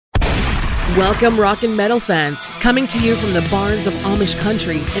Welcome, rock and metal fans. Coming to you from the barns of Amish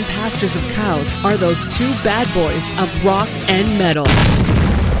country and pastures of cows are those two bad boys of rock and metal.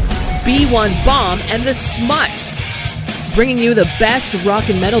 B1 Bomb and the Smuts. Bringing you the best rock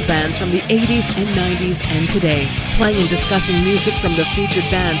and metal bands from the 80s and 90s and today. Playing and discussing music from the featured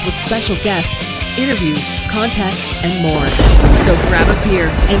bands with special guests, interviews, contests, and more. So grab a beer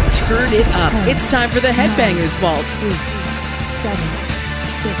and turn it up. It's time for the Headbangers Vault. 8, 7,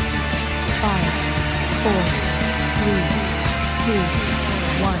 6, 5, 4, 3, 2,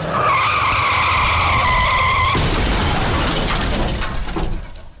 1.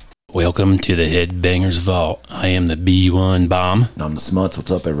 Welcome to the Headbangers Vault. I am the B1 Bomb. I'm the Smuts.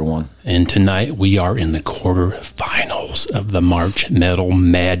 What's up, everyone? And tonight we are in the quarterfinals of the March Metal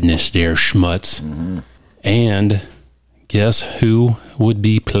Madness there, Schmutz. Mm-hmm. And guess who would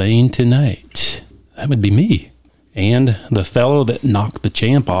be playing tonight? That would be me. And the fellow that knocked the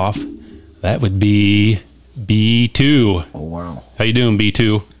champ off, that would be B2. Oh, wow. How you doing,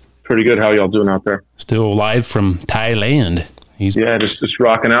 B2? Pretty good. How y'all doing out there? Still live from Thailand. Just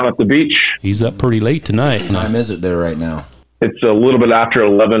rocking out at the beach. He's up pretty late tonight. What time is it there right now? It's a little bit after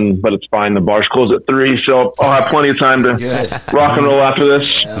 11, but it's fine. The bars close at 3, so I'll have plenty of time to rock and roll after this.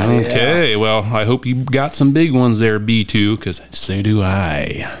 Okay, well, I hope you got some big ones there, B2, because so do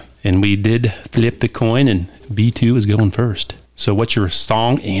I. And we did flip the coin, and B2 is going first. So what's your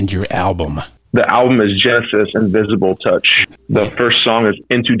song and your album? The album is Genesis Invisible Touch. The first song is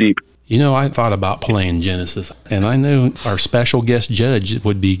In Too Deep. You know, I thought about playing Genesis, and I know our special guest judge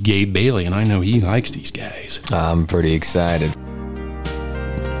would be Gabe Bailey, and I know he likes these guys. I'm pretty excited.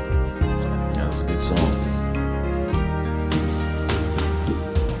 Yeah, it's a good song.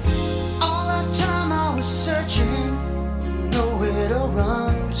 All that time I was searching, nowhere to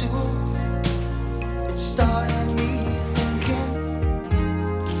run to. It started me thinking,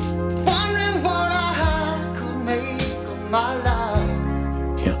 wondering what I could make of my life.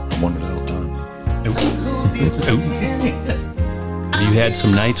 Yeah, I wondered all the time. You had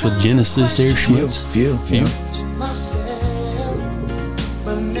some nights with Genesis there, Schmutz? Few. To myself,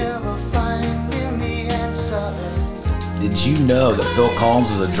 but never finding the answers. Did you know that Phil Collins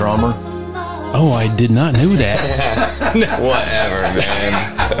is a drummer? Oh, I did not know that. Whatever, man.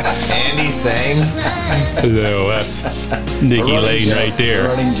 Andy sang. No, that's Nikki Lane right there.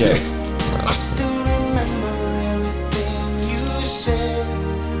 Running joke. I still remember everything you said.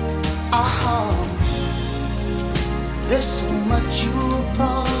 There's so much you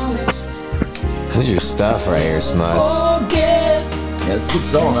promised. This is your stuff right here, Smuts. Forget. Yeah, it's a good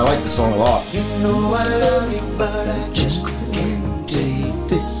song. I like the song a lot. You know I love you, but I just can't take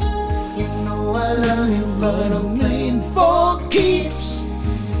this. You know I love you, but I'm playing for keeps.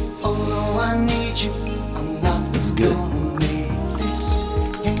 Although I need you, I'm not gonna make this.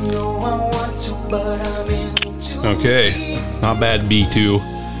 You know I want to, but I'm in too Okay, deep. not bad, B2.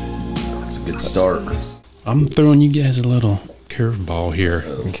 It's a good start. I'm throwing you guys a little curveball here.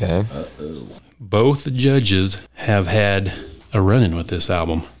 Okay. Both judges have had a run-in with this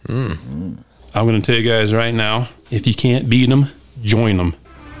album. I'm going to tell you guys right now, if you can't beat them, join them.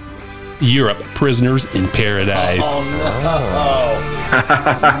 Europe, Prisoners in Paradise.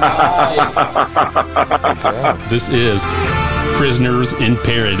 This is Prisoners in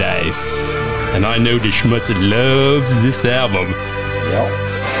Paradise. And I know the Schmutz loves this album. Yep.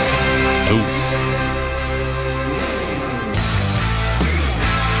 Oh.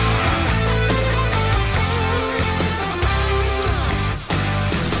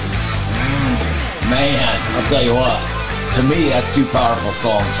 Man, I'll tell you what. To me, that's two powerful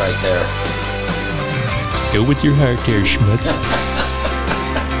songs right there. Go with your heart there, Schmutz.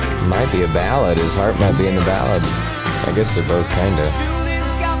 Might be a ballad. His heart might be in the ballad. I guess they're both kind of.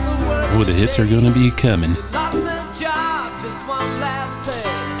 Oh, the hits are going to be coming.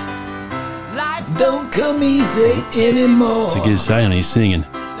 Don't come easy anymore. It's a good sign he's singing.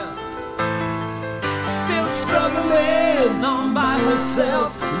 Still struggling on by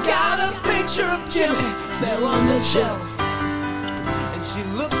myself. Got a picture of Jimmy there on the shelf. And she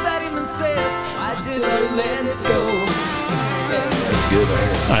looks at him and says, why did I let it go? That's good.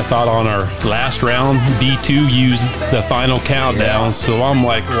 I thought on our last round, B2 used the final countdown, so I'm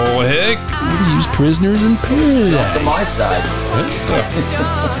like, well, heck, we'll use Prisoners in Paradise. Up to my side.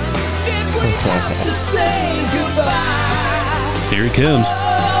 To say goodbye. Here it comes.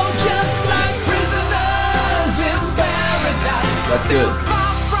 Oh, just like prisoners in paradise. That's good.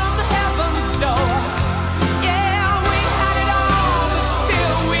 Far from heaven's door. Yeah, we had it all, but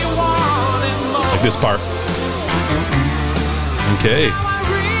still we wanted more. Like this part. Okay. I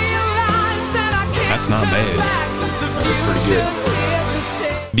realize that I can't That's not bad. turn back. The That was pretty good. future's here to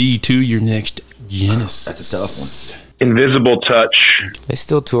stay. B2, your next Genesis. That's a tough one. Invisible Touch. They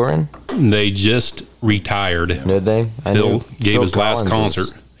still touring? They just retired. Did they? Phil gave his last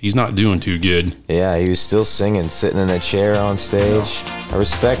concert. He's not doing too good. Yeah, he was still singing, sitting in a chair on stage. I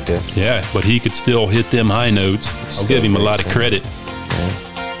respect it. Yeah, but he could still hit them high notes. I'll give him a lot of credit. Yeah.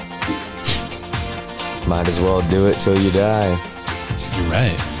 Might as well do it till you die. You're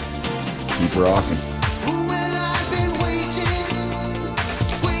right. Keep rocking.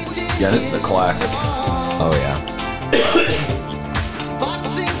 Yeah, this is a classic. Oh, yeah.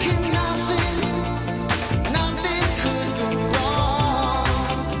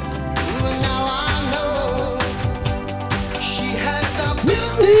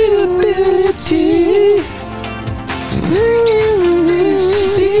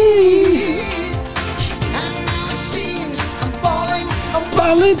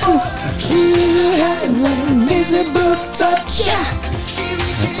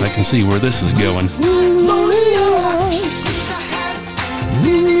 I can see where this is going.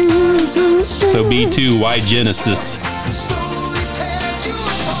 So B2, why Genesis?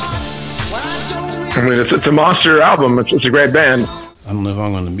 I mean, it's a monster album. It's a great band. I don't know if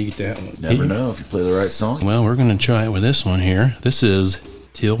I'm going to beat that one. Never know if you play the right song. Well, we're going to try it with this one here. This is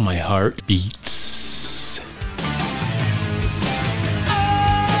Till My Heart Beats.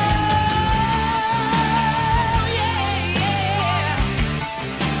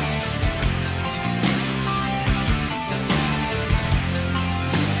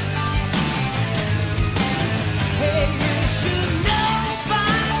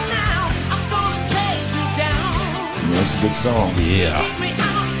 That's a good song. Yeah.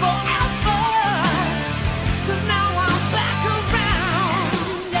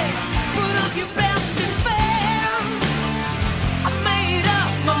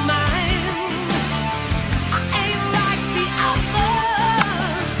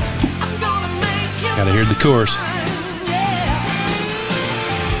 Gotta hear the chorus.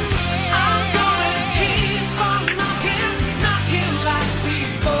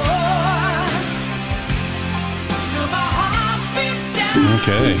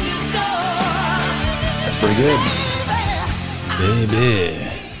 Okay. That's pretty good.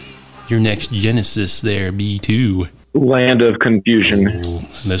 Baby. Your next Genesis there, B2. Land of Confusion. Ooh,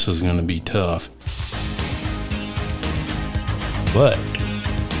 this is going to be tough. But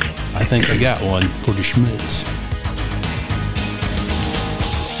I think I got one for the Schmitz.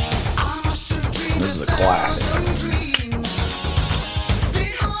 This is a classic.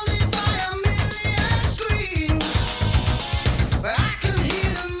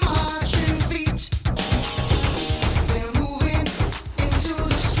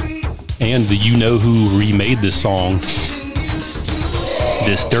 And do you know who remade this song?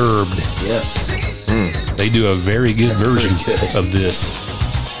 Disturbed. Yes. They do a very good version of this.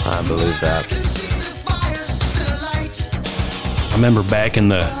 I believe that. I remember back in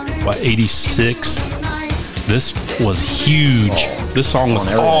the, 86? This was huge. This song was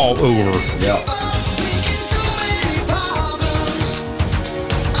all over. Yeah.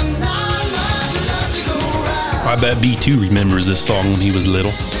 I bet B2 remembers this song when he was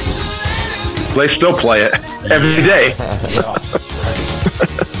little. They still play it every day.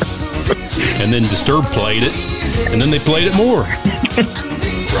 And then Disturbed played it, and then they played it more.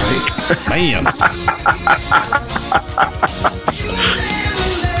 Right. Man.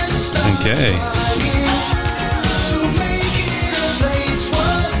 Okay.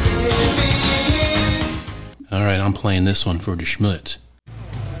 All right, I'm playing this one for the Schmutz.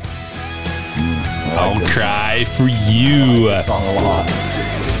 I'll cry for you. This song a lot.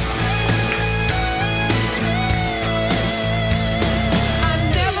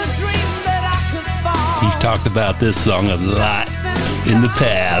 He's talked about this song a lot in the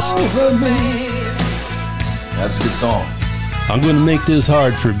past. That's a good song. I'm going to make this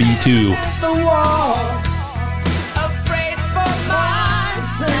hard for B2.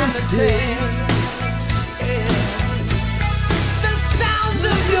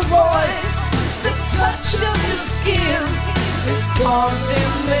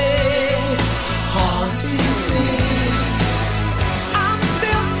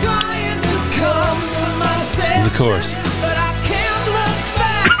 The chorus. But I can't look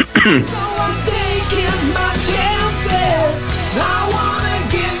back, so I'm taking my chances. I wanna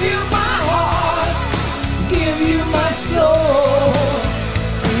give you my heart, give you my soul.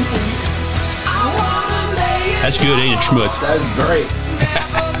 I wanna lay it. That's good, ain't it, Schmutz? That is great.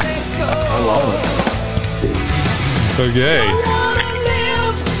 I love it. Okay. I wanna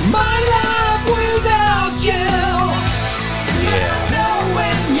live my life without you. Yeah.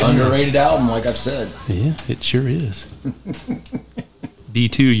 Knowing you Underrated album, like I've said. Yeah, it sure is.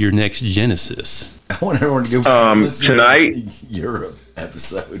 B2, your next Genesis. I want everyone to go listen tonight? to the Europe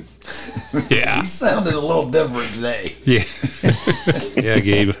episode. Yeah. He sounded a little different today. Yeah. Yeah,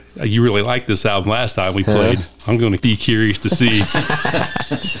 Gabe. You really liked this album last time we played. I'm going to be curious to see.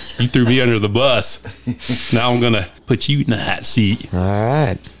 You threw me under the bus. Now I'm going to put you in the hot seat. All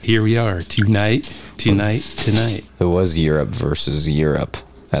right. Here we are. Tonight. It was Europe versus Europe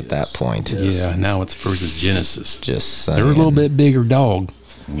at that point. Yeah, now it's versus Genesis. Just saying. They're a little bit bigger dog.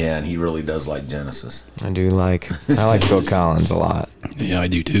 Yeah, and he really does like Genesis. I like Phil Collins a lot. Yeah, I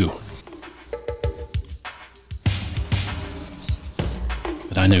do too.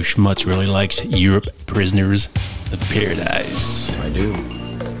 But I know Schmutz really likes Europe Prisoners of Paradise. I do.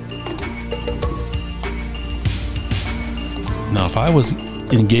 Now, if I was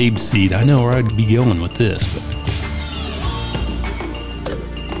in Gabe's seat, I know where I'd be going with this, but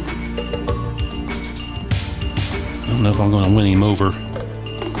I don't know if I'm going to win him over.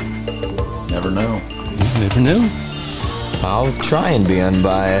 Never know. You never know. I'll try and be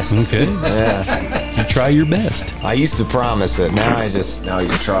unbiased. Okay. Yeah. You try your best. I used to promise it. Now I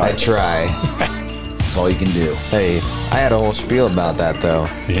try. I try. That's all you can do. Hey, I had a whole spiel about that though.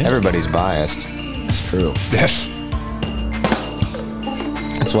 Yeah. Everybody's biased. It's true.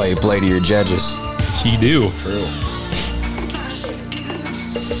 That's why you play to your judges. You do. True.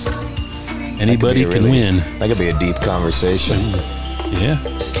 Anybody can win. That could be a deep conversation. Yeah.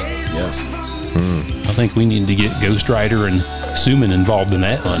 Yes. I think we need to get Ghost Rider and Suman involved in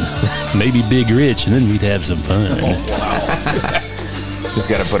that one. Maybe Big Rich, and then we'd have some fun. Just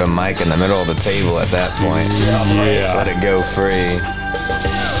got to put a mic in the middle of the table at that point. Yeah. Let it go free.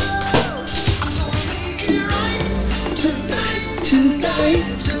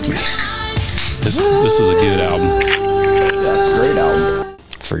 This is a good album. Yeah, it's a great album.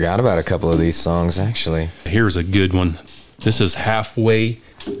 Forgot about a couple of these songs, actually. Here's a good one. This is Halfway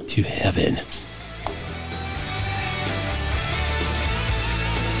to Heaven.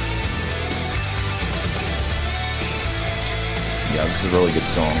 Yeah, this is a really good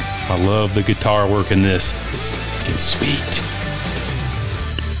song. I love the guitar work in this. It's sweet.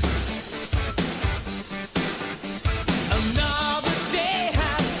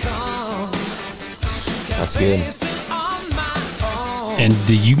 That's good. And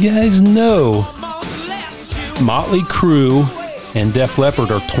do you guys know Motley Crue and Def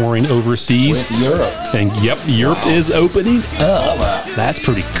Leppard are touring overseas? With Europe. And yep, Europe is opening up. That's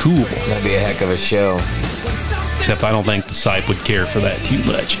pretty cool. That'd be a heck of a show. Except I don't think the Sype would care for that too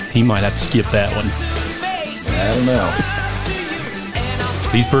much. He might have to skip that one. I don't know.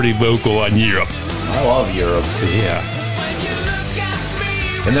 He's pretty vocal on Europe. I love Europe. Yeah.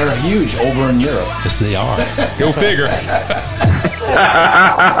 And they're huge over in Europe. Yes, they are. Go figure.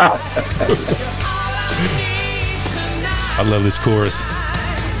 I love this chorus.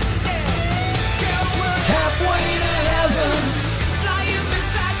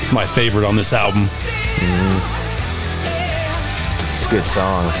 It's my favorite on this album. It's a good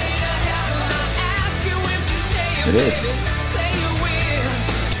song. It is.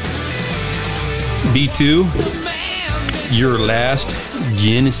 B2, your last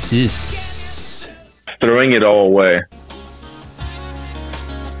Genesis. Throwing It All Away.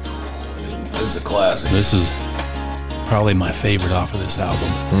 This is a classic. This is probably my favorite off of this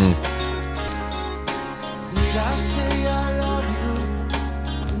album. Need I say I love you?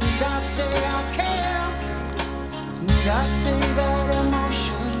 Need I say I care? Need I say that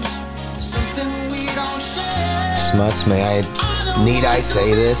emotions something we don't share? Schmutz, need I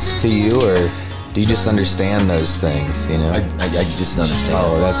say this to you, or do you just understand those things, you know? I just understand.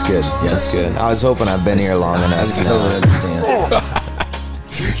 Oh, that's good. Yes. That's good. I was hoping I've been here long I enough. just totally understand.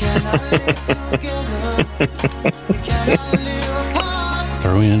 We cannot live together. We cannot live apart.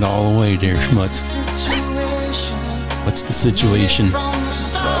 Throwing it all away, dear Schmutz. Situation What's the situation? from the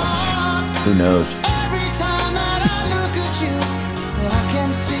start. Who knows? Every time that I look at you, I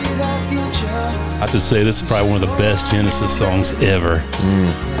can see the future. I have to say, this is probably one of the best Genesis songs ever. I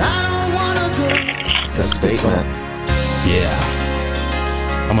don't wanna go. It's a statement.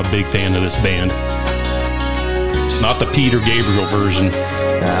 Yeah. I'm a big fan of this band. Not the Peter Gabriel version.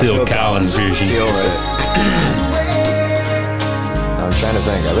 Phil Collins version. Feels it. I'm trying to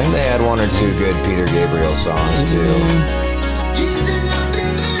think. I think they had one or two good Peter Gabriel songs too.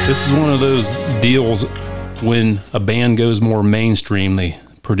 This is one of those deals when a band goes more mainstream, they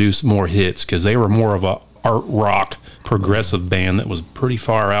produce more hits, because they were more of a art rock progressive band that was pretty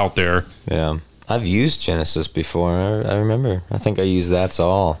far out there. Yeah. I've used Genesis before. I remember. I think I used That's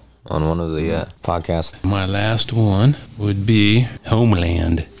All on one of the podcasts. My last one would be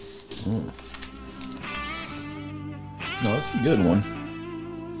Homeland. No, that's a good one.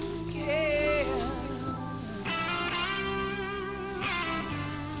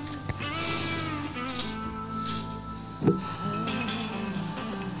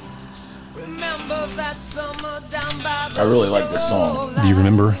 I really like this song. Do you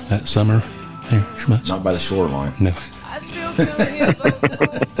remember that summer? There, Schmutz? Not by the shoreline. No.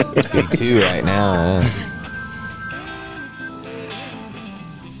 Big two right now. Yeah.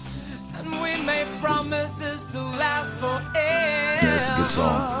 Yeah, it's a good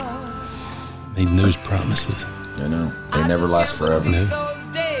song. Made those promises. I know. They never last forever. No.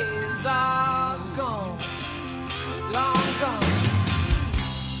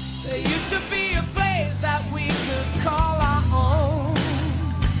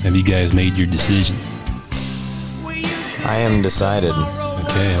 Have you guys made your decision? I am decided.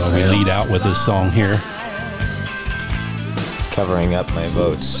 Okay, well, we lead out with this song here. Covering up my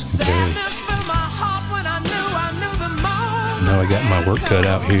votes. Okay. Now I got my work cut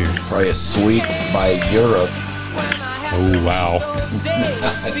out here. Probably a Sweet by Europe. Oh, wow.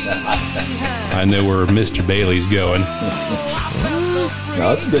 I know where Mr. Bailey's going. No,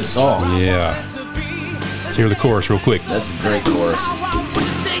 that's a good song. Yeah. Let's hear the chorus real quick. That's a great chorus.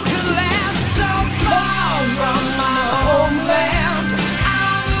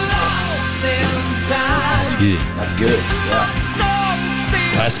 That's good. That's good.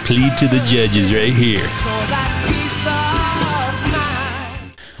 Yeah. Last plea to the judges right here.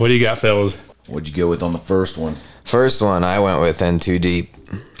 What do you got, fellas? What'd you go with on the first one? First one, I went with In Too Deep.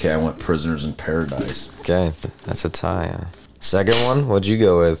 Okay, I went Prisoners in Paradise. Okay, that's a tie. Second one, what'd you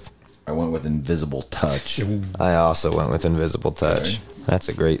go with? I went with Invisible Touch. I also went with Invisible Touch. That's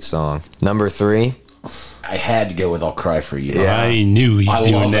a great song. Number 3. I had to go with I'll Cry For You. Yeah. I knew you I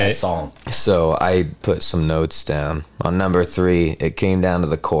doing love that. that song. So I put some notes down. On number 3, it came down to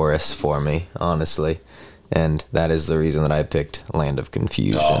the chorus for me, honestly. And that is the reason that I picked Land of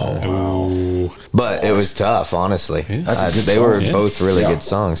Confusion. Oh. But it was tough, honestly. That's a good they song, were yeah. both really Yeah. good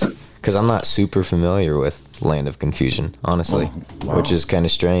songs. Because I'm not super familiar with Land of Confusion, honestly. Which is kind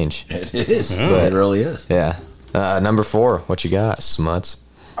of strange. It is. But- It really is. Yeah. Number 4, what you got, Smuts?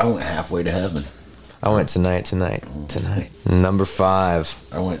 I went Halfway to Heaven. I went Tonight. Number 5,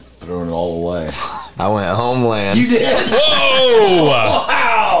 I went Throwing It All Away. I went Homeland. You did? Whoa!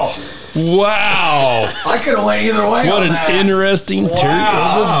 Wow! Wow! I could have went either way What on an that. interesting turn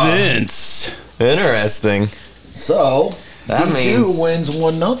Wow. of events. Interesting. So, That B2 means- wins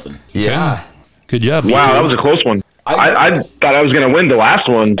 1-0. Yeah. Good job. Wow, B2. that was a close one. I I thought I was going to win the last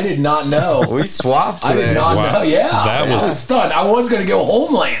one. I did not know. We swapped I today. did not Wow. know. Yeah. That I was- was stunned. I was going to go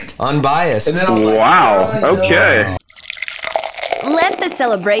Homeland. Unbiased. And then I was like, Wow. I know. Okay. Let the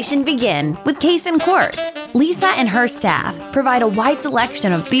celebration begin with Case and Court. Lisa and her staff provide a wide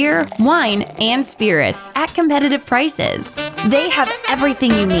selection of beer, wine, and spirits at competitive prices. They have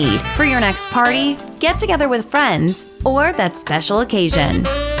everything you need for your next party, get together with friends, or that special occasion.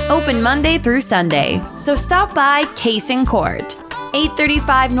 Open Monday through Sunday, so stop by Case and Court,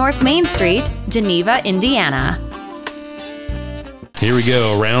 835 North Main Street, Geneva, Indiana. Here we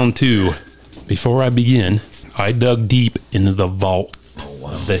go, round 2. Before I begin, I dug deep into the vault,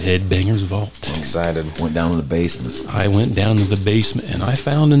 the Headbangers Vault. Excited. Went down to the basement. I went down to the basement and I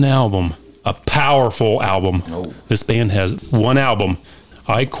found an album, a powerful album. Oh. This band has one album.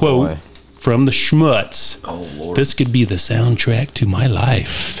 I quote Boy. from the Schmutz. Oh, Lord. This could be the soundtrack to my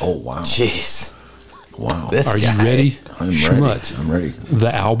life. Oh, wow. Jeez. Wow. This Are guy. you ready? I'm Schmutz. ready. I'm ready.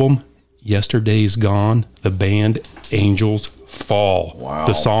 The album, Yesterday's Gone, the band Angels Fall. Wow.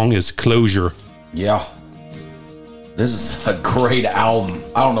 The song is Closure. Yeah. This is a great album.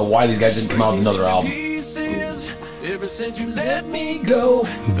 I don't know why these guys didn't come out with another album.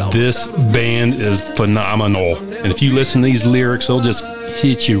 This band is phenomenal. And if you listen to these lyrics, they'll just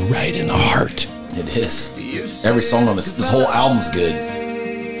hit you right in the heart. It is. Every song on this whole album's good.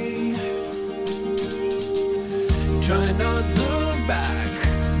 Try not look back,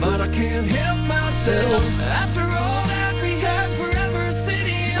 but I can't help myself. After all that we had forever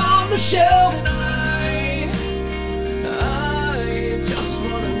sitting on the shelf, and I just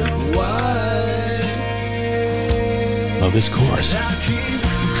wanna know why. Love this chorus. I keep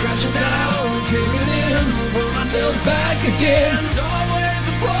crashing down, caving in, pull myself back again. And always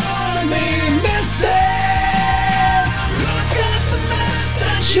a part of me missing. Look at the mess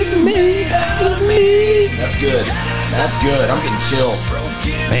that you made out of me. That's good. That's good. I'm getting chills.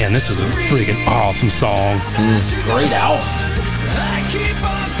 Man, this is a freaking awesome song. Great album. I keep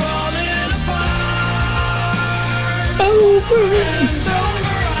on falling apart.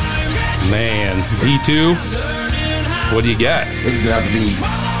 Man, D2, what do you got? This is gonna have to be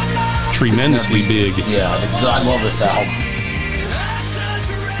Tremendously big. Yeah, because I love this album.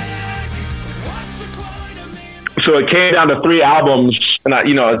 So it came down to 3 albums, and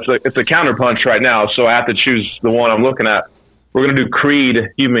it's a counterpunch right now. So I have to choose the one I'm looking at. We're gonna do Creed,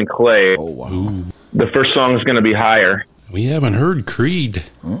 Human Clay. Oh wow. the first song is going to be Higher. We haven't heard Creed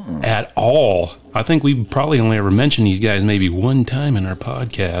at all. I think we've probably only ever mentioned these guys maybe one time in our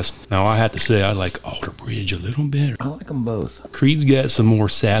podcast. Now, I have to say I like Alter Bridge a little bit. I like them both. Creed's got some more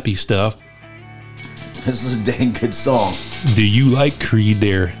sappy stuff. This is a dang good song. Do you like Creed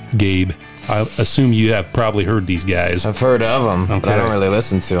there, Gabe? I assume you have probably heard these guys. I've heard of them, but I Okay. don't really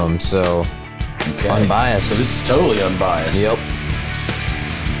listen to them, so Okay. unbiased. So this is totally unbiased. Yep.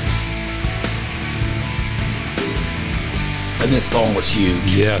 And this song was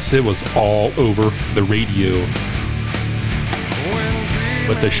huge. Yes, it was all over the radio.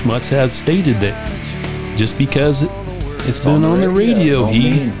 But the Schmutz has stated that just because it's been on the radio,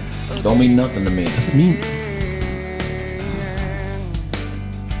 don't mean nothing to me. doesn't mean.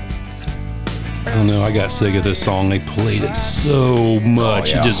 I don't know, I got sick of this song. They played it so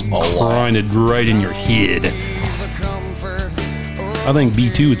much. yeah, It just a lot. grinded right in your head. I think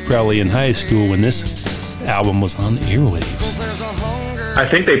B2 was probably in high school when this album was on the airwaves. I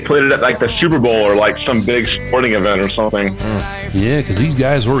think they played it at like the Super Bowl or like some big sporting event or something. Yeah, because these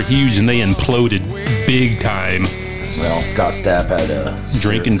guys were huge and they imploded big time. Well, Scott Stapp had a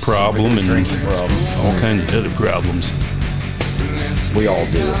Drinking problem and drinking problem. all kinds of other problems. We all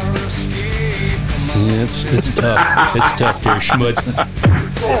do. Yeah, it's tough. It's tough there, Schmutz.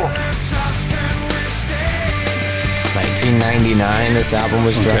 1999, this album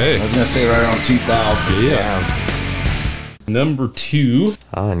was dropped. Okay. I was gonna say right around 2000. Yeah. Number 2.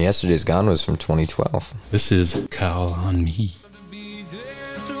 Oh, and Yesterday's Gone was from 2012. This is Call on Me.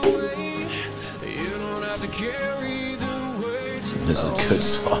 This is a good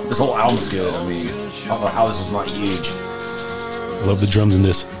song. This whole album's good. I mean, I don't know how this was not huge. Love the drums in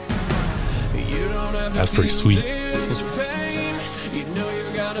this. That's pretty sweet.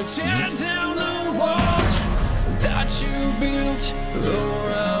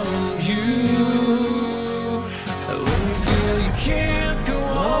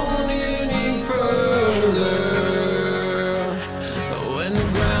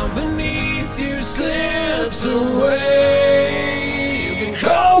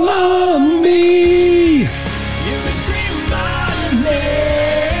 Call on me.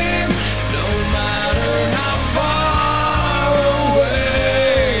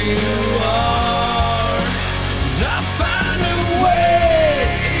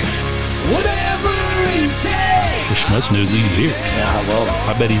 Schmutz knows these lyrics. Yeah, I love it.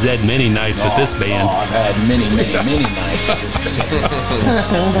 I bet he's had many nights with this band. Oh, I've had many nights with this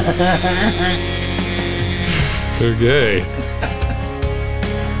band. Okay.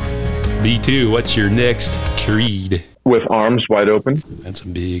 B2, what's your next Creed? With Arms Wide Open. That's a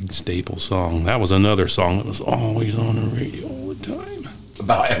big staple song. That was another song that was always on the radio all the time.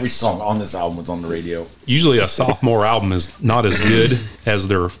 About every song on this album was on the radio. Usually a sophomore album is not as good as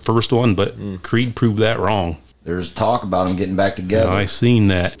their first one, but Creed proved that wrong. There's talk about them getting back together. I seen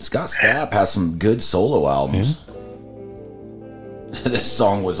that. Scott Stapp has some good solo albums. This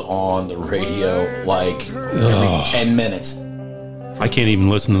song was on the radio like every 10 minutes. I can't even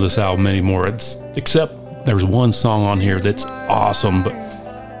listen to this album anymore. Except there's one song on here that's awesome, but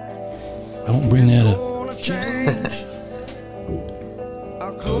I won't bring that up.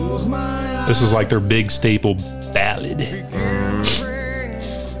 This is like their big staple ballad.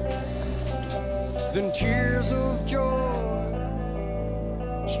 Then tears of joy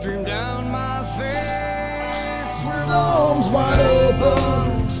stream down my face with arms wide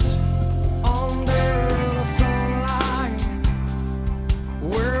open under the sunlight.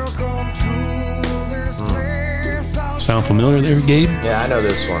 Welcome to this place. Sound familiar there, Gabe? Yeah, I know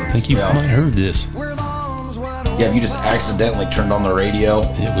this one. I think you might have heard this. Yeah, if you just accidentally turned on the radio,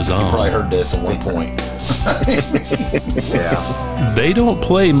 It was you on. probably heard this at one point. Yeah. They don't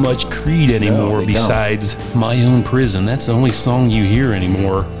play much Creed anymore they don't. besides My Own Prison. That's the only song you hear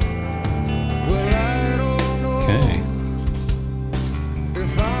anymore. Okay.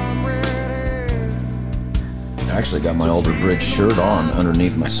 I actually got my Alter Bridge shirt on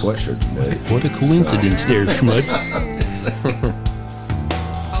underneath my sweatshirt today. What a coincidence there, Schmutz.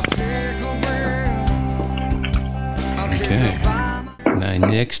 Okay. My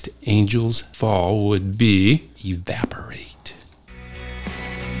next Angels Fall would be Evaporate.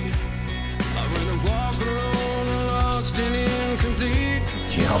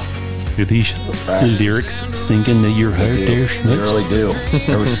 Yeah, Do these facts. lyrics sink into your heart they there, do. They Schmutz? really do.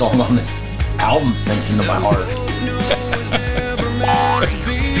 Every song on this album sinks into my heart.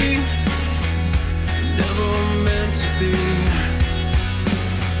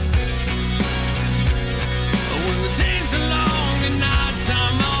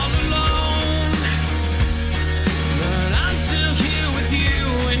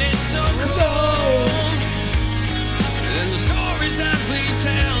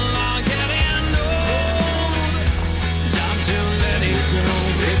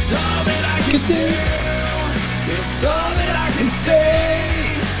 It's all that I can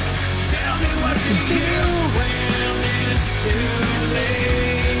say. Tell me what to do when it's too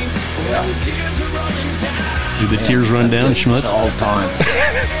late. When the tears are running down. Do the tears run down, Schmutz? All the time.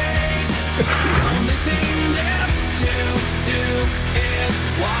 Only thing left to do is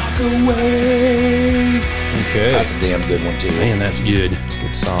walk away. Okay. That's a damn good one, too. Man, that's good. It's a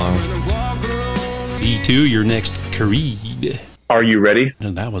good song. B2, your next Creed. Are you ready?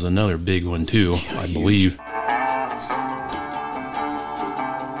 And that was another big one, too, I believe.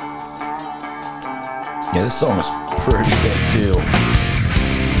 Yeah, this song is pretty good, too.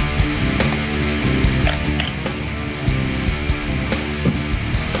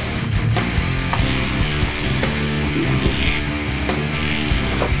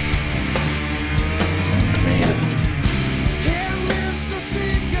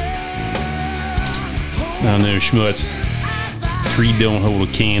 I know, Schmutz. Creed don't hold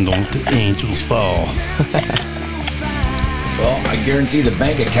a candle to angels fall. Well, I guarantee the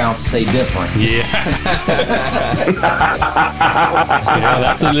bank accounts say different. Yeah. Yeah,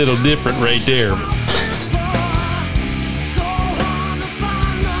 that's a little different right there.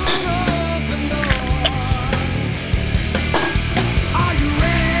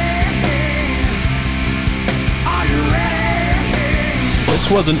 This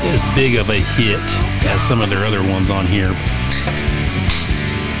wasn't as big of a hit as some of their other ones on here.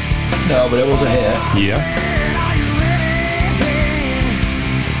 No, but it was a hit. Yeah.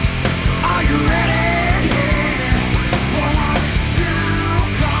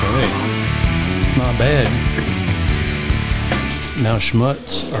 Okay. It's not bad. Now,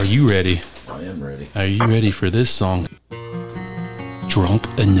 Schmutz, are you ready? I am ready. Are you ready for this song? Drunk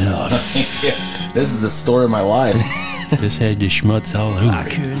Enough. This is the story of my life. This had the Schmutz all over I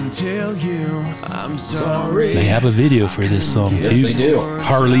it. couldn't tell you I'm sorry. They have a video for this song, Yes, too. they do.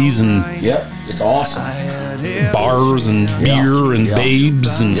 Harleys and Yep, it's awesome. bars and beer and yeah.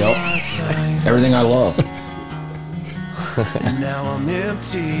 babes and Yep. Everything I love. Now I'm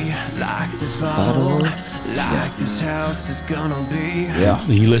empty, like this bottle, like this house is gonna be. Yeah.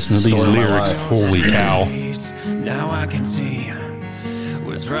 you listen to these Story of my lyrics, life. holy cow. Now I can see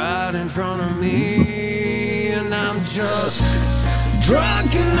what's right in front of me, and I'm just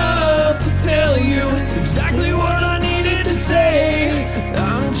drunk enough to tell you exactly what I needed to say.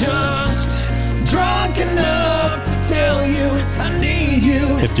 I'm just drunk enough to tell you I need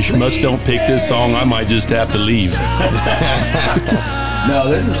you. If the Schmutz don't pick this song, I might just have to leave. No,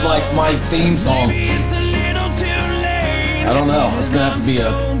 this is like my theme song. It's a little too late. I don't know. It's gonna have to be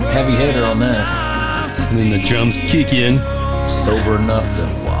a heavy hitter on this. And then the drums kick in. Sober enough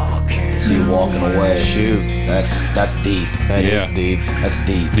to see you walking away. Shoot. That's deep. That is Yeah. deep. That's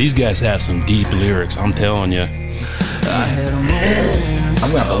deep. These guys have some deep lyrics, I'm telling you. I'm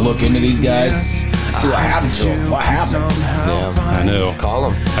gonna have to look into these guys. See what happened to them. What happened? Yeah. I know. Call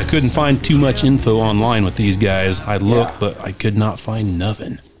them. I couldn't find too much info online with these guys. I looked, Yeah. but I could not find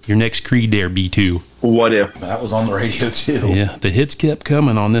nothing. Your next Creed there, B2. What if? That was on the radio too. Yeah, the hits kept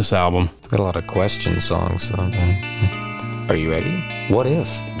coming on this album. Got a lot of question songs. So are you ready? What if?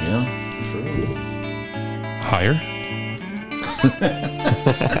 Yeah. True. Higher?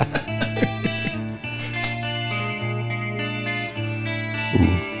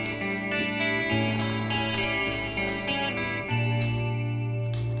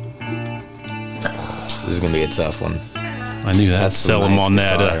 This is gonna be a tough one. I knew that. That's some Sell them nice on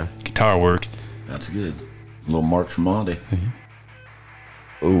that guitar. guitar work. That's good. Little Mark Tremonti.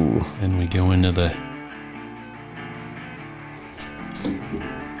 Ooh. And we go into the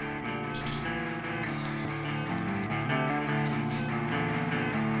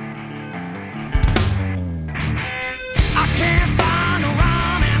I can't find a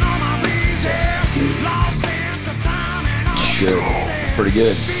rhyme in all my beats here. Lost into time and all It's good. It's pretty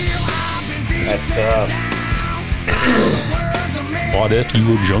good. That's tough. What If You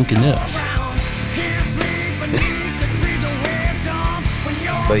Were Drunk Enough?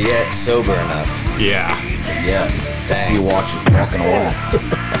 But yet sober enough. Yeah. Yeah. Dang. See you walking away.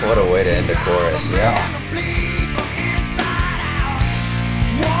 What a way to end a chorus. Yeah.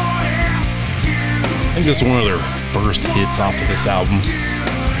 I think this is one of their first hits off of this album.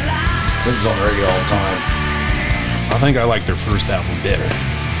 This is on the radio all the time. I think I like their first album better.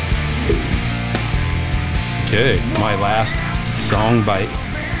 Okay, my last song by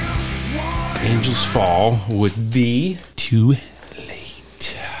Angels Fall would be Too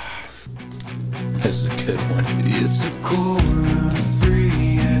Late. This is a good one. It's a quarter to 3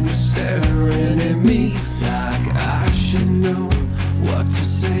 and you're staring at me like I should know what to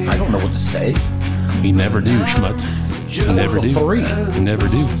say. I don't know what to say. We never do, Schmutz. We never do. Three. We never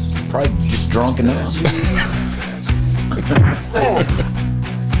do. Probably just drunk enough.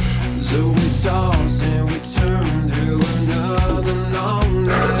 So we toss and we turn through another long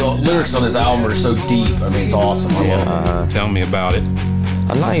night. The lyrics on this album are so deep. I mean, it's awesome. I love it. Tell me about it.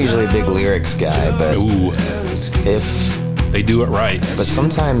 I'm not usually a big lyrics guy, but Ooh, they do it right. but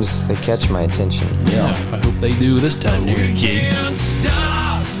sometimes they catch my attention. Yeah. I hope they do this time, there, kid. Can't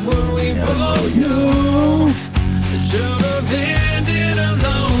stop when we Yeah, that's a both really good song. know. It should have ended a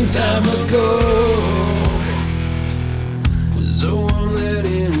long time ago. So I'm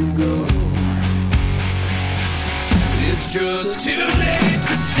letting go. It's just too late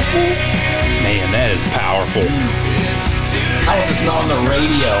to say. Man, that is powerful. It's too How is this not on the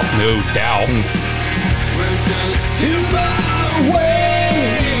radio? No doubt. We're just too far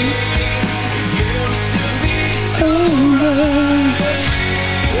away. Used to be so much.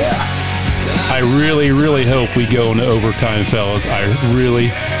 I really, really hope we go into overtime, fellas. I really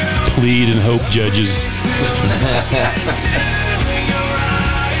plead and hope, judges.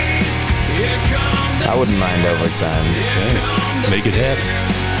 I wouldn't mind overtime. Make it happen.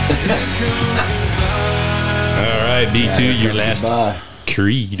 All right, B2, your last Bye.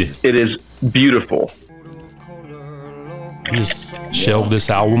 Creed. It is beautiful. Just shelve this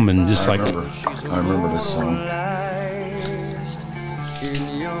album and just I like, remember this song.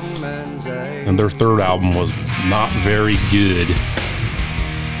 and their third album was not very good.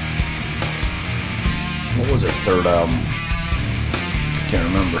 What was their third album? Can't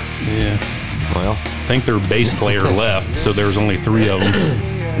remember. Yeah. Well, I think their bass player left, so there's only 3 of them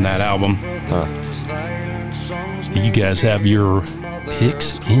in that album. You guys have your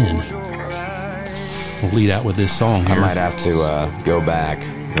picks in. We'll lead out with this song I here. might have to go back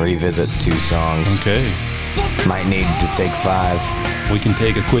and revisit 2 songs. Okay. Might need to take 5. We can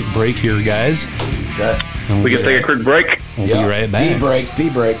take a quick break here, guys. Okay. And We can take a quick break. We'll be right back. Pee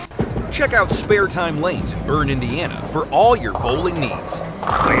break. Check out Spare Time Lanes in Bern, Indiana for all your bowling needs.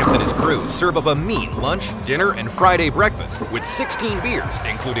 Lance and his crew serve up a mean lunch, dinner, and Friday breakfast with 16 beers,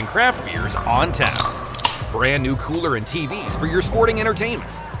 including craft beers, on tap. Brand new cooler and TVs for your sporting entertainment.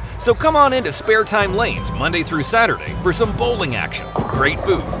 So come on into Spare Time Lanes Monday through Saturday for some bowling action, great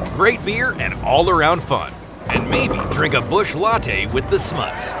food, great beer, and all-around fun. And maybe drink a Busch Latte with the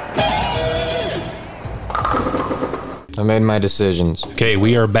Smuts. I made my decisions. Okay,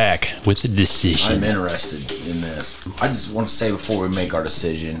 we are back with the I'm decision. interested in this. I just want to say before we make our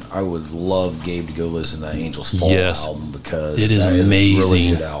decision, I would love Gabe to go listen to that Angel's Fall Yes. album because It is that is a really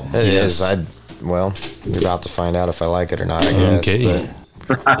amazing. good album. It Yes. is. Well, you're about to find out if I like it or not, I guess. Okay.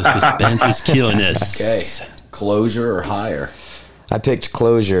 The suspense is killing us. Okay, Closure or Higher, But I picked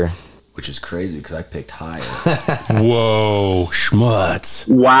Closure. which is crazy because I picked Higher. Whoa, schmutz.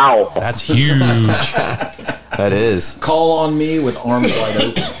 Wow. That's huge. That is. Call on Me with Arms Wide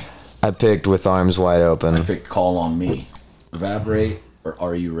Open. I picked With Arms Wide I Open. picked Call on Me. Evaporate or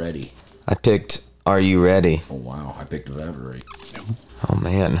Are You Ready? I picked Are You Ready? Oh wow, I picked Evaporate. Oh,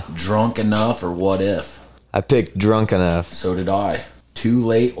 man. Drunk Enough or What If? I picked Drunk Enough. So did I. Too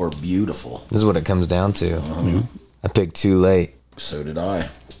Late or Beautiful? This is what it comes down to. I picked Too Late. So did I.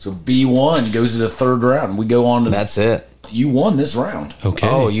 So B1 goes to the third round. We go on to That's it. You won this round. Okay.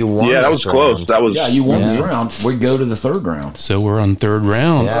 Oh, you won. Yeah, that was this close. round. That was. Yeah, you won this round. We go to the third round. So we're on third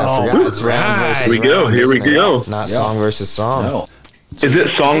round. Yeah, I forgot. It's round right. versus Here we go, round, here we isn't it? go. Not Yeah. song versus song. No. Is it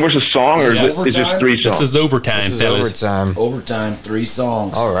song versus song, or is it overtime? just 3 songs? This is overtime, This is fellas. overtime. Overtime, 3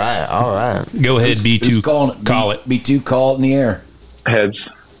 songs. All right, all right. Go ahead, B2. Who's calling it? Call it. B2, call it in the air. Heads.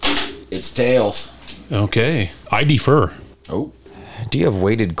 It's tails. Okay. I defer. Oh. Do you have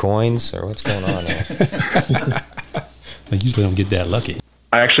weighted coins or what's going on here? I usually don't get that lucky.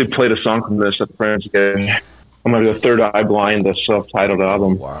 I actually played a song from this at the Friends game. I'm going to go Third Eye Blind, the self-titled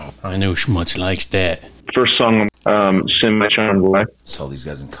album. Wow. I know Schmutz likes that. First song, Send My Charmed Way. Saw these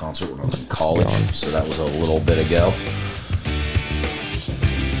guys in concert when I was in college, so that was a little bit ago.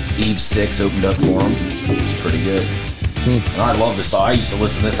 Eve 6 opened up for them. It was pretty good. And I love this song. I used to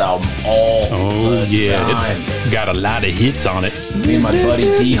listen to this album all Oh, the yeah. time. It's got a lot of hits on it. Me and my buddy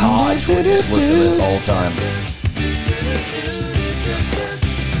D. Hodge would just listen to this all the time.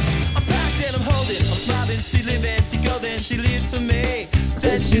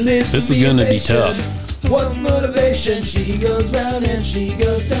 This is going to be tough. What motivation? She goes round and she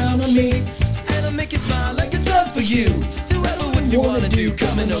goes down on me. And I make you smile like a drug for you. Do ever what you wanna do,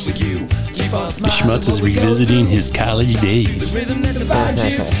 coming over you. Keep on smiling. Schmutz is revisiting his college days. Rhythm that divides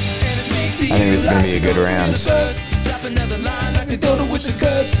you. I think this is going to be a good round. Drop another line like a dodo with the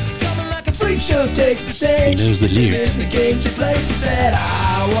guts. Coming like a freak show takes the stage. He knows the lyrics. In the game she played, she said,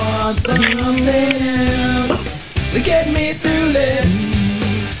 I want something else to get me through this.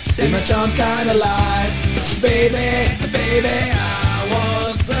 semi-charm kind of life. Baby, baby, I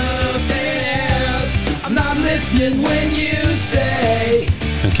want something else. I'm not listening when you say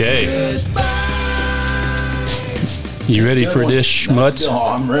Okay. goodbye. You ready for this, Schmutz? Oh,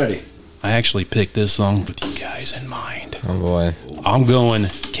 I'm ready. I actually picked this song with you guys in mind. Oh boy. I'm going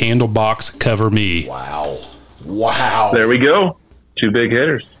Candlebox Cover Me. Wow. Wow. There we go. 2 big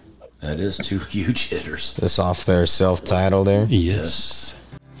hitters. That is 2 huge hitters. This off their self-titled there. Yes.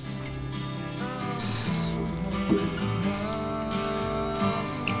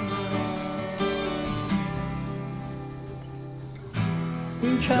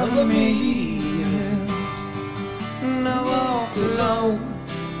 Cover me, and I walk alone.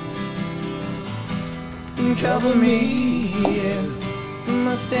 Cover me,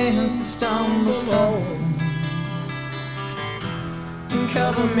 my stance is stumble slow.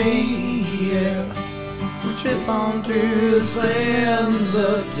 Cover me, we trip on through the sands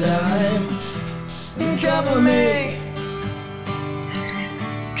of time. Cover me,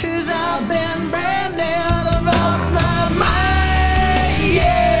 'cause I've been branded, I've lost my mind,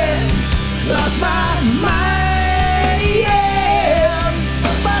 yeah. Lost my mind, yeah.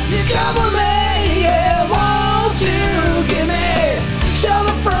 But you cover me, yeah. Won't you give me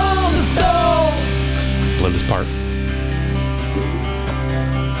shelter from the storm? Love this part.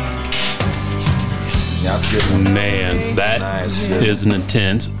 Yeah, that's a good one. Man, that Nice. is an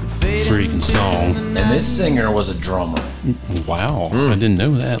intense freaking song. And this singer was a drummer. Wow. I didn't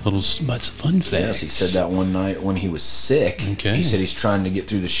know that. Little Smuts fun fact. Yes, he said that one night when he was sick. Okay. He said he's trying to get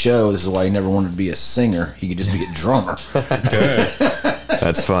through the show. This is why he never wanted to be a singer. He could just be a drummer.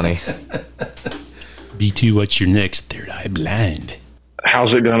 That's funny. B2, what's your next Third Eye Blind?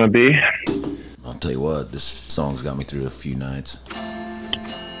 How's it gonna be? I'll tell you what, this song's got me through a few nights.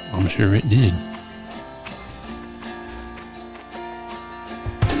 I'm sure it did.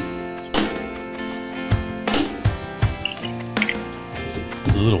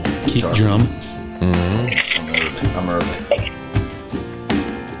 The little kick drum. I'm early.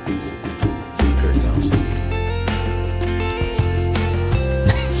 Here it comes.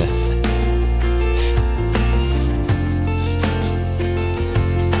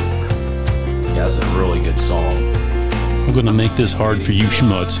 Yeah, that's a really good song. I'm gonna make this hard for you,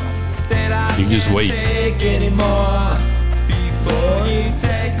 Schmutz. You just wait. Take anymore before you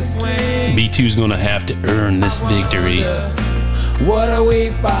take the swing. B2's gonna have to earn this victory. What are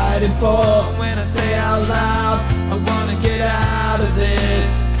we fighting for? When I say out loud, I wanna get out of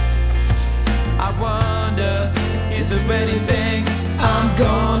this. I wonder, is there anything I'm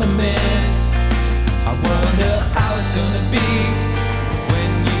gonna miss? I wonder how it's gonna be when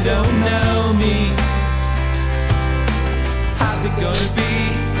you don't know me. How's it gonna be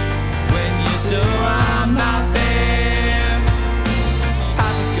when you so I'm not there?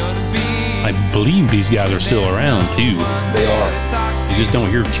 How's it gonna be? I believe these guys are still around too. They are. You just don't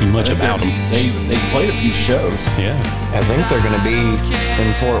hear too much about them. They played a few shows. Yeah. I think they're gonna be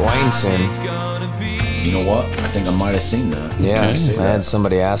in Fort Wayne soon. You know what? I think I might have seen that. Yeah, I see I had that.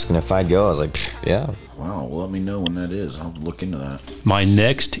 somebody asking if I'd go. I was like, "Psh, yeah. Wow, well, let me know when that is. I'll look into that. My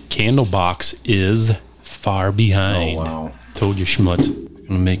next Candlebox is Far Behind. Oh, wow. Told you, Schmutz.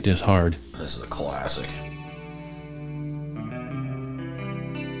 Gonna make this hard. This is a classic.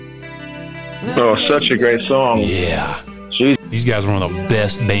 Oh, such a great song. Yeah. Jeez. These guys were one of the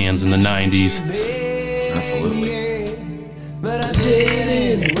best bands in the 90s. Absolutely. But I did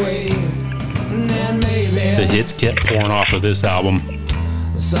anyway. And then maybe The hits kept pouring off of this album.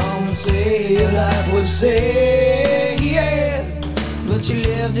 some would say your life was sad, yeah. But you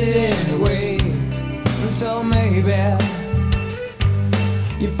lived it anyway. And so maybe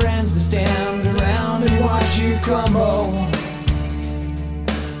your friends that stand around and watch you crumble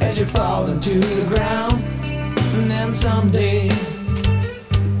as you fall into the ground. And then someday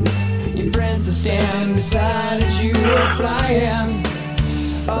your friends that stand beside you were flying.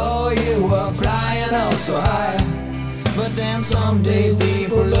 Oh, you were flying oh so high. But then someday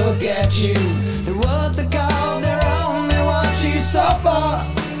people look at you. They're what they call their own. They watch you suffer.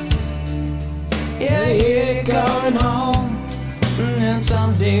 Yeah, you're going home. And then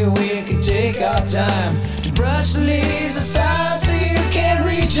someday we can take our time to brush the leaves aside so you can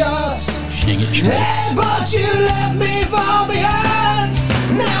reach us. Shake it, Schmutz. Hey, but you left me far behind.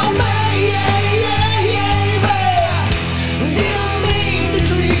 Now, didn't mean to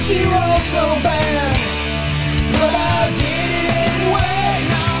treat you all so bad, but I did it anyway.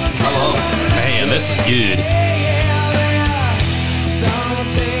 Now it's Man, this is good. Some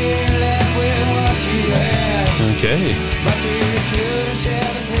say you left with what you had, Okay. but you couldn't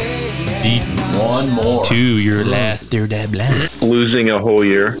tell the way you had. Beat. One One more. To your last Dear Dad Blind. Losing a Whole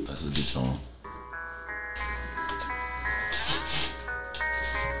Year. That's a good song.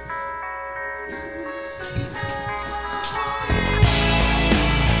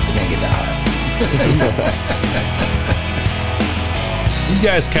 You can't get that high. These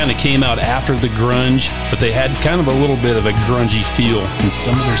guys kind of came out after the grunge, but they had kind of a little bit of a grungy feel in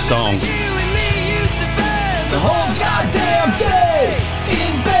some of their songs. The whole goddamn day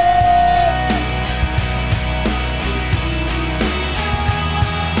in bed.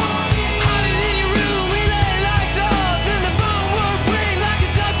 Hiding in your room, we lay like dogs, and the phone would ring like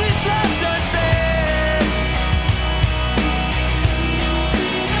a dog that slept unfed.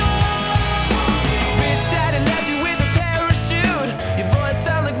 Rich daddy left you with a parachute. Your voice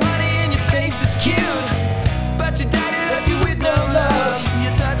sounds like money and your face is cute, but your daddy left you with no love. You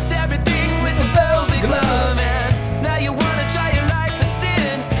touch everything with a velvet glove.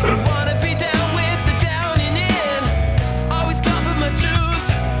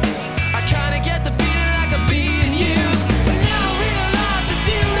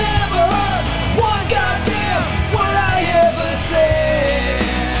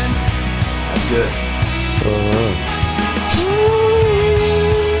 Good.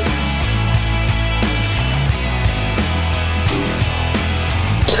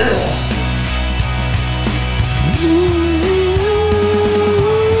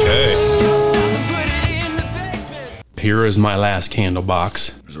 Okay. Here is my last candle box.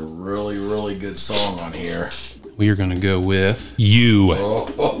 There's a really, really good song on here. We are going to go with You.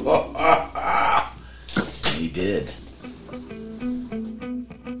 He did.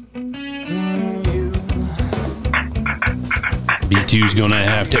 B2's going to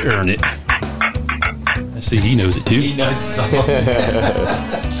have to earn it. I see he knows it too. He knows the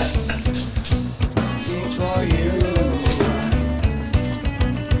song.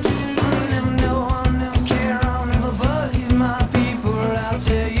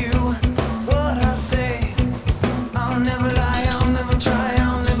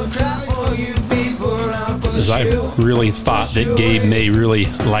 Because I really thought that Gabe may really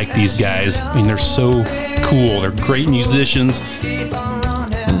like these guys. I mean, they're so cool. They're great musicians.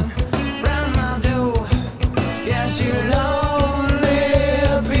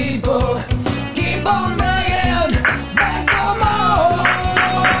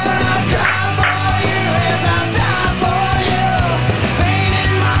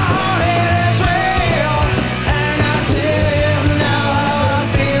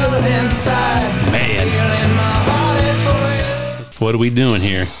 What are we doing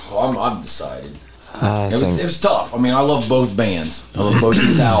here? Well, I'm decided. It was tough. I mean, I love both bands. I love both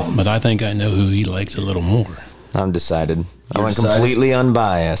these albums. But I think I know who he likes a little more. I'm decided. I went decided? Completely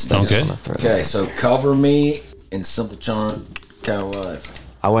unbiased. Okay. Okay, so Cover Me and Simple Charmed Kind of Life.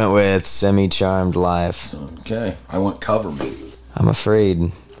 I went with Semi-Charmed Life. Okay, I went Cover Me. I'm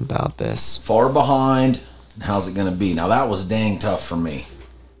afraid about this. Far Behind, How's It Gonna Be? Now, that was dang tough for me.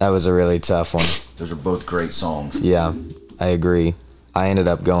 That was a really tough one. Those are both great songs. Yeah, I agree. I ended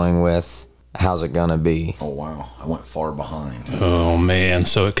up going with How's It Gonna Be? Oh, wow. I went Far Behind. Oh, man.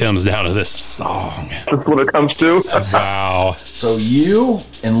 So it comes down to this song. That's what it comes to. Wow. So You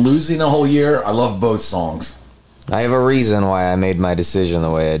and Losing a Whole Year, I love both songs. I have a reason why I made my decision the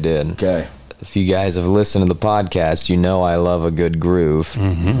way I did. Okay. If you guys have listened to the podcast, you know I love a good groove.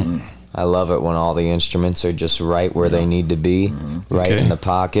 Mm-hmm. I love it when all the instruments are just right where they need to be, right in the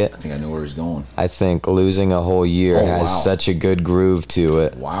pocket. I think I know where he's going. I think Losing a Whole Year has such a good groove to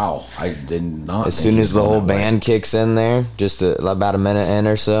it. Wow. I did not. As soon as the whole band kicks in there, just about a minute in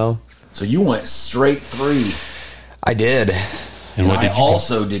or so. So you went straight 3. I did. And what I did you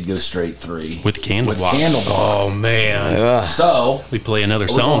also did go straight 3. with Candlebox? Candlebox. Oh, man. So We play another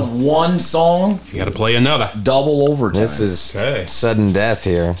we're song. going one song, You got to play another. double overtime. This is Okay. sudden death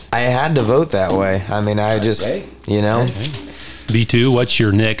here. I had to vote that way. I mean, I just, Okay. you know. B2, what's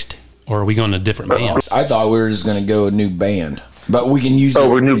your next? Or are we going to different band? I thought we were just going to go a new band, but we can use.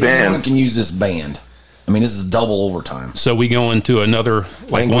 we're new band. We can use this band. I mean, this is double overtime. So we going to another, I like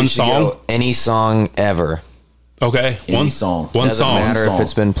think we one should song? go any song ever. Okay. Any song. One Doesn't song. matter Song. if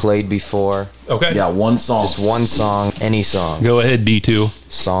it's been played before. Okay. Yeah, one song. Just one song, any song. Go ahead, B2.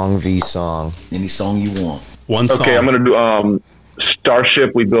 Song v song. Any song you want. One song. Okay, I'm gonna do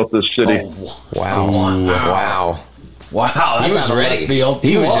Starship. We Built This City. Oh, Wow. Wow. wow! He was ready.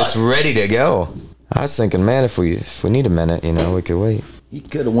 He was just ready to go. I was thinking, man, if we need a minute, you know, we could wait. He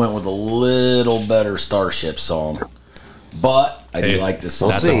could have went with a little better Starship song, but I do like this song.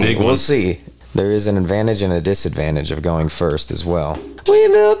 We'll That's a see. big We'll one. see. There is an advantage and a disadvantage of going first as well. We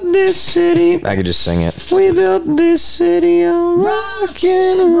built this city. I could just sing it. We built this city on rock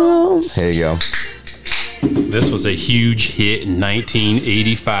and roll. Here you go. This was a huge hit in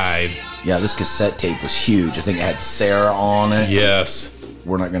 1985. Yeah, this cassette tape was huge. I think it had Sarah on it. Yes.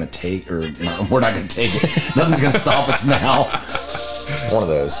 We're not going to take, or no, we're not going to take it. Nothing's going to stop us now. One of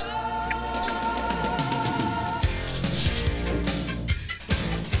those.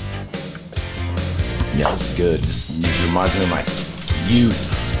 Yeah, this is good. This reminds me of my youth.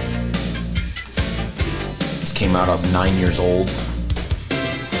 This came out, I was 9 years old.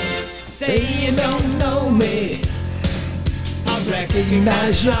 Say you don't know me, I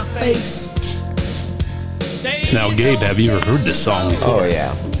recognize your face. Now, Gabe, have you ever heard this song before? Oh,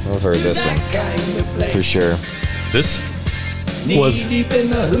 yeah. I've heard this one. For sure. This was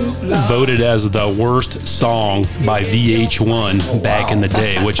voted as the worst song by VH1 back in the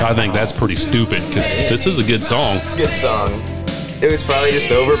day, which I think that's pretty stupid because this is a good song. It's a good song. It was probably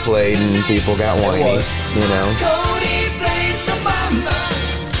just overplayed and people got whiny, you know. Cody plays the mama.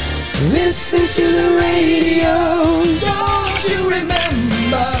 Listen to the radio. Don't you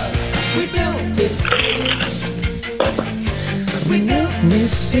remember? We built this city. We built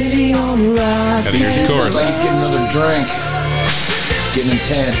this city on rock. Gotta hear the chorus. Like he's getting another drink. It's getting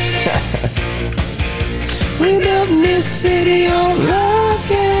intense. We built this city on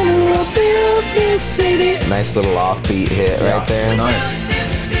rock and roll. Built this city. Nice little offbeat hit right there. Nice.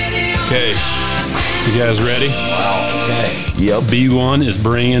 Okay, you guys ready? Wow. Okay. Yep. B1 is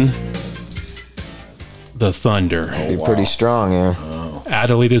bringing the Thunder. Be pretty strong, yeah.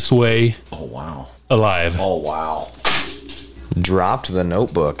 Adelita's Way, Oh, wow. Alive. Oh, wow. Dropped the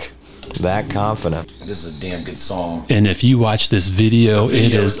Notebook. That confident. This is a damn good song. And if you watch this video, The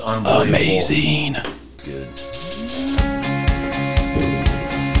video it is is unbelievable. amazing. Good.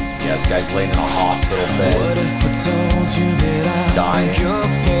 Yeah, this guy's laying in a hospital bed. Dying.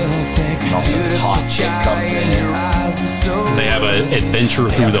 And also this hot chick comes in. They have an adventure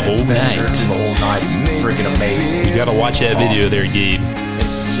through the whole Adventure night. through the whole night. It's freaking amazing. You gotta watch that video there, Gabe.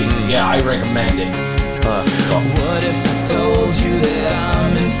 Yeah, I recommend it. What if I told you that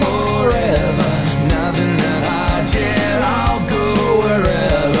I'm in forever? Nothing that hides yet, I'll go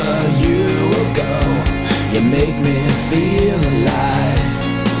wherever you will go. You make me feel alive.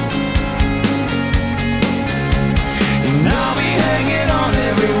 And I'll be hanging on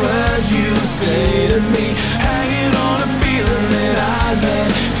every word you say to me, hanging on a feeling that I get,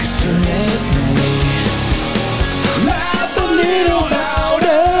 'cause you make me laugh a little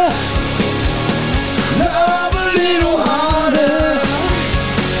louder, love a little harder.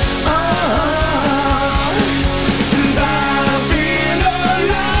 'Cause I feel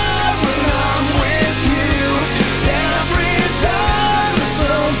alive when I'm with you. Every time it's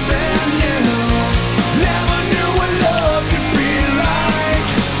something new. Never knew what love could feel like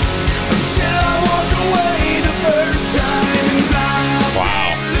until I walked away the first time. And I Wow.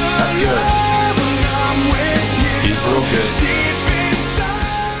 That's good. love when I'm with you. It's real good. Deep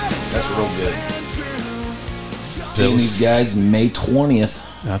inside. That's real good. Seeing these guys May 20th.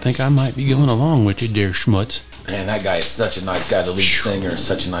 I think I might be going along with you, dear Schmutz. Man, that guy is such a nice guy. The lead singer is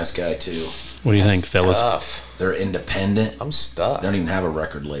such a nice guy, too. What do you think, fellas? Tough. They're independent. I'm stuck. They don't even have a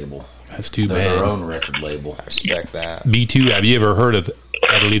record label. That's too They're their bad. own record label. I respect that. B2, have you ever heard of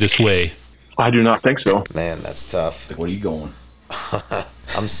Adelita's Way? I do not think so. Man, that's tough. Like, what are you going?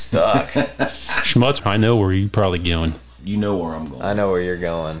 I'm stuck. Schmutz, I know where you're probably going. You know where I'm going. I know where you're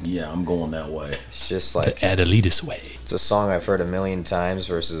going. Yeah, I'm going that way. It's just The like, Adelita's Way. it's a song I've heard a million times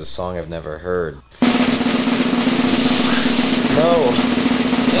versus a song I've never heard. No.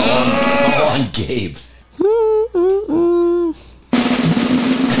 It's all on Gabe.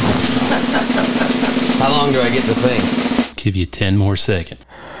 How long do I get to think? Give you 10 more seconds.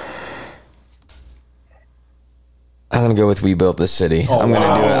 I'm gonna go with "We Built This City." Oh, I'm gonna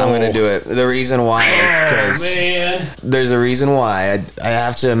wow. do it. I'm gonna do it. The reason why is because there's a reason why. I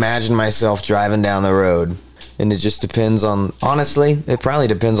have to imagine myself driving down the road, and it just depends on. Honestly, it probably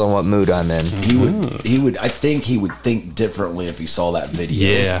depends on what mood I'm in. He would. I think he would think differently if he saw that video.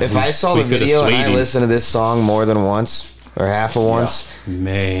 Yeah. If I saw we the coulda video and I swayed him. listened to this song more than once or half of once,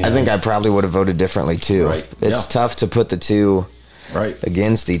 Man. I think I probably would have voted differently too. Right. It's Yeah. tough to put the two Right.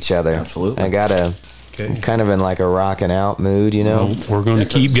 against each other. Absolutely. I gotta. Okay. I'm kind of in like a rocking out mood, you know. Well, we're going to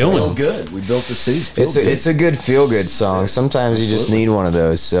keep It's Feel going. good. We built the cities. Feel It's good. it's a good feel good song. Sometimes you just Absolutely. need one of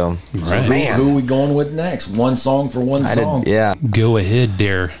those. So, Right. man, Who are we going with next? One song for one I song. did. Yeah, Go ahead,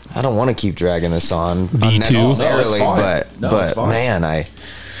 there. I don't want to keep dragging this on Me too. unnecessarily, No, it's fine. but No, it's fine. man, I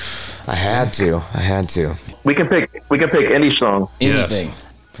had to. We can pick any song. Anything. Yes.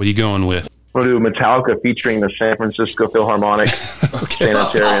 What are you going with? We'll do Metallica featuring the San Francisco Philharmonic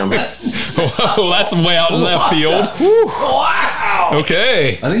Sanitarium. Oh, that's way out in left field. Wow.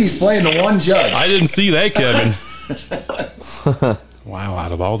 Okay. I think he's playing the one judge. I didn't see that, Kevin. Wow,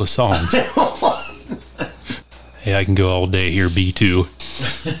 out of all the songs. Hey, I can go all day here, B2.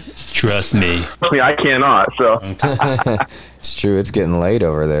 Trust me. I cannot, so. It's true. It's getting late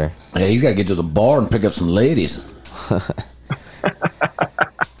over there. Yeah, he's got to get to the bar and pick up some ladies.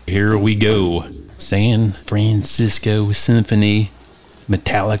 Here we go. San Francisco Symphony,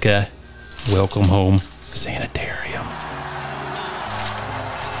 Metallica, Welcome Home, Sanitarium.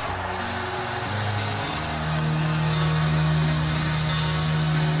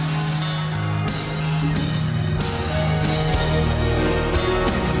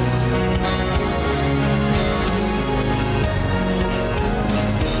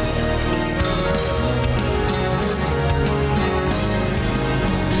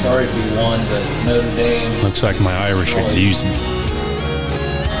 Sorry if we won, but Notre Dame. Looks like my Irish are losing.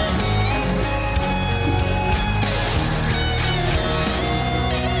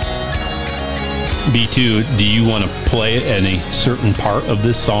 B2, do you want to play any certain part of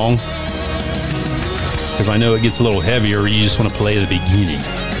this song? Because I know it gets a little heavier. You just want to play the beginning.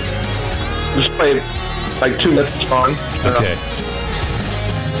 Just play like 2 minutes song. Okay.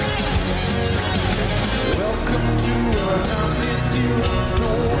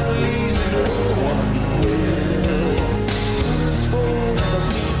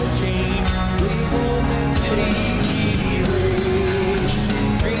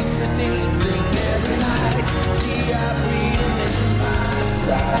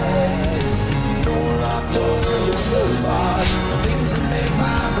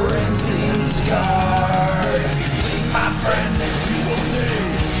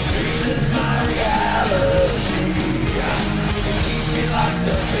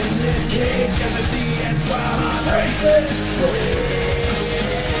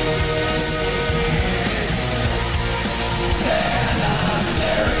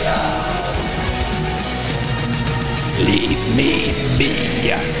 Leave me be.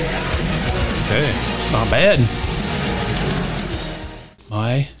 Okay, it's not bad.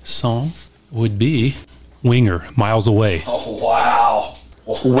 My song would be Winger, Miles Away. Oh, wow.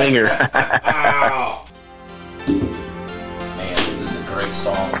 Winger. Wow. Man, this is a great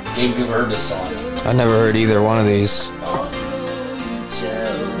song. Gabe, you ever heard this song? I never heard either one of these.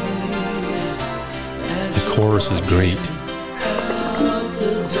 The chorus is great.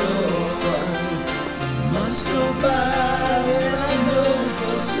 Months go by and I know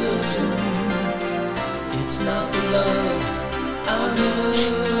for certain it's not the love I'm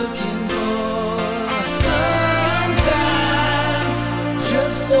looking for. Sometimes,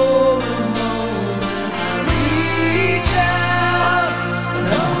 just for a moment, I reach out and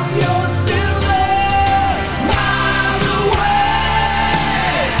hope you're still there, miles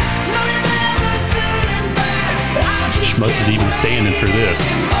away. No, you're never turning back. Schmutz is even standing for this.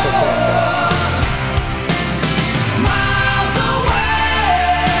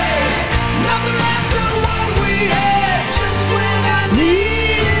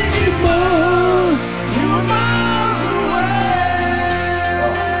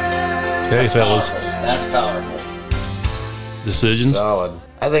 Okay, fellas. That's powerful. Decisions? Solid.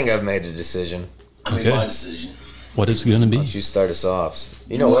 I think I've made a decision. I made my decision. What is it going to be? Why don't you start us off?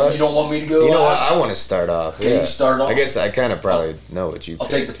 You You know want- what? you don't want me to go You know what? last? I want to start off. Okay, yeah. you start off. I guess I kind of probably know what you I'll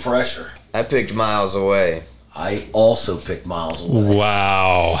picked. take the pressure. I picked Miles Away. I also picked Miles Away.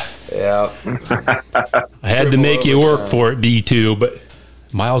 Wow. Yeah. I had to make you work for it, B2, but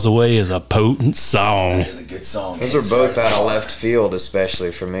Miles Away is a potent song. It's a good song. Those are It's both right. out of left field,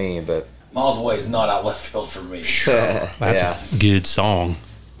 especially for me, but Miles Away is not out left field for me. That's yeah. a good song.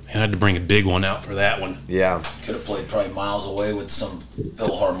 I had to bring a big one out for that one. Yeah. Could have played probably Miles Away with some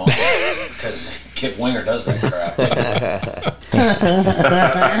Philharmonic because Kip Winger does that crap.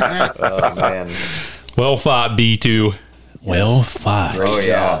 Oh, man. Well fought, B2. Well fought. Great Oh,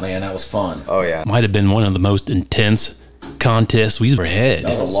 job, yeah. man. That was fun. Oh, yeah. Might have been one of the most intense contests we've ever had.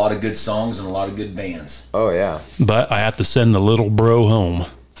 That was a lot of good songs and a lot of good bands. Oh, yeah. But I have to send the little bro home.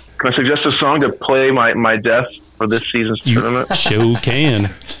 Can I suggest a song to play my death for this season's tournament? Show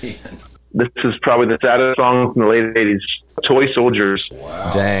can. This is probably the saddest song from the late 80s. Toy Soldiers.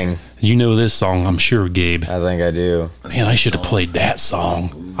 Wow. Dang. You know this song, I'm sure, Gabe. I think I do. Man, I should have played that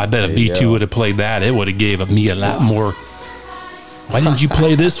song. I bet if There you B2 go. would have played that, it would have gave me a lot more. Why didn't you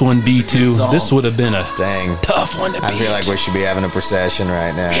play this one, B2? This would have been a Dang. tough one to beat. I feel like we should be having a procession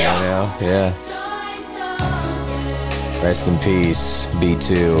right now, you know? Yeah. Rest in peace,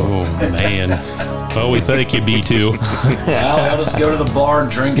 B2. Oh, man. Well, we thank you, B2. Well, let us go to the bar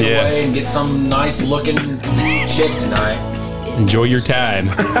and drink it Yeah. away and get some nice looking chick tonight. Enjoy your time.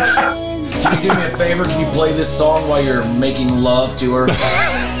 Can you do me a favor? Can you play this song while you're making love to her?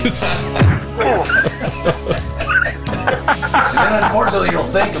 And then unfortunately you'll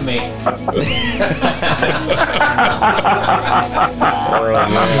think of me.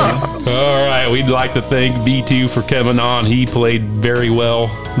 All right, we'd like to thank B2 for coming on. He played very well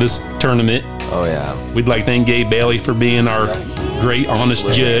this tournament. Oh, yeah. We'd like to thank Gabe Bailey for being our great, honest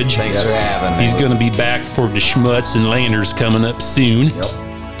judge. Thanks for having me. He's going to be back for the Schmutz and Landers coming up soon. Yep.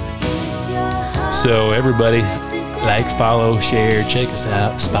 So everybody, like, follow, share, check us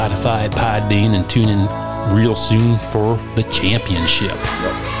out, Spotify, Podbean, and tune in real soon for the championship.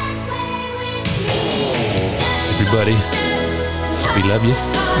 Everybody, we love you.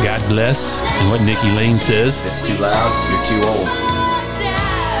 God bless. And what Nikki Lane says, If it's too loud, you're too old.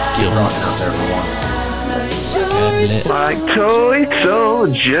 Keep rocking out there, everyone. God bless. Like toy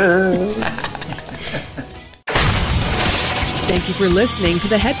soldier. Thank you for listening to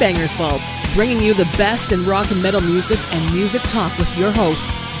the Headbangers Vault, bringing you the best in rock and metal music and music talk with your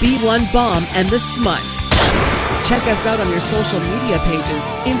hosts, B1 Bomb and the Smuts. Check us out on your social media pages,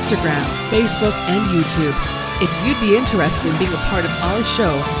 Instagram, Facebook, and YouTube. If you'd be interested in being a part of our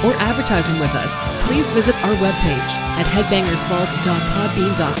show or advertising with us, please visit our webpage at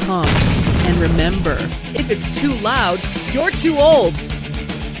headbangersvault.podbean.com. And remember, if it's too loud, you're too old.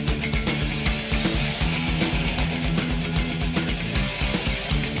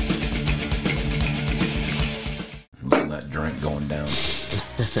 Listen to that drink going down.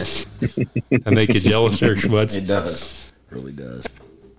 I make you jealous there, Schmutz. It does. It really does.